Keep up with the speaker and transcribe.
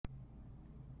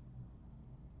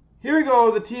Here we go,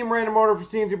 the team random order for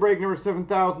C&C break number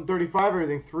 7035.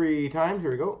 Everything 3 times. Here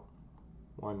we go.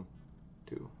 1,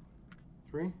 2,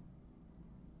 3.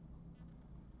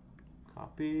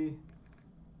 Copy.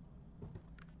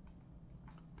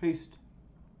 Paste.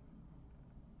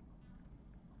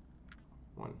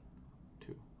 1,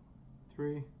 2,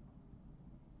 3.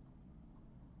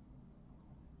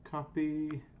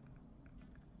 Copy.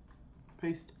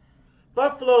 Paste.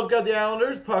 Buffalo's got the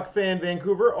Islanders, Puck Fan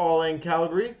Vancouver, All in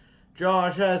Calgary.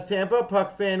 Josh has Tampa,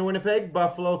 Puck Fan Winnipeg,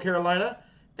 Buffalo Carolina,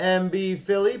 MB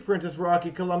Philly, Princess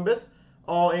Rocky Columbus,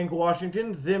 All Ink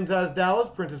Washington. Zims has Dallas,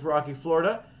 Princess Rocky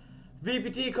Florida.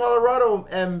 VPT Colorado,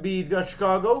 MB's got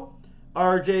Chicago.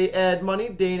 RJ Ed Money,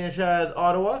 Danish has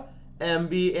Ottawa.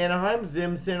 MB Anaheim,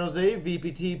 Zims San Jose,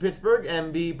 VPT Pittsburgh,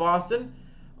 MB Boston.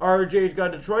 RJ's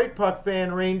got Detroit, Puck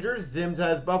Fan Rangers, Zims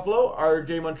has Buffalo,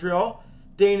 RJ Montreal.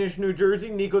 Danish New Jersey,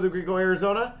 Nico the Greco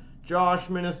Arizona, Josh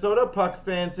Minnesota, Puck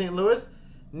Fan St. Louis.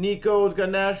 Nico's got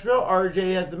Nashville,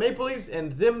 RJ has the Maple Leafs,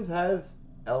 and Zims has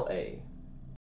LA.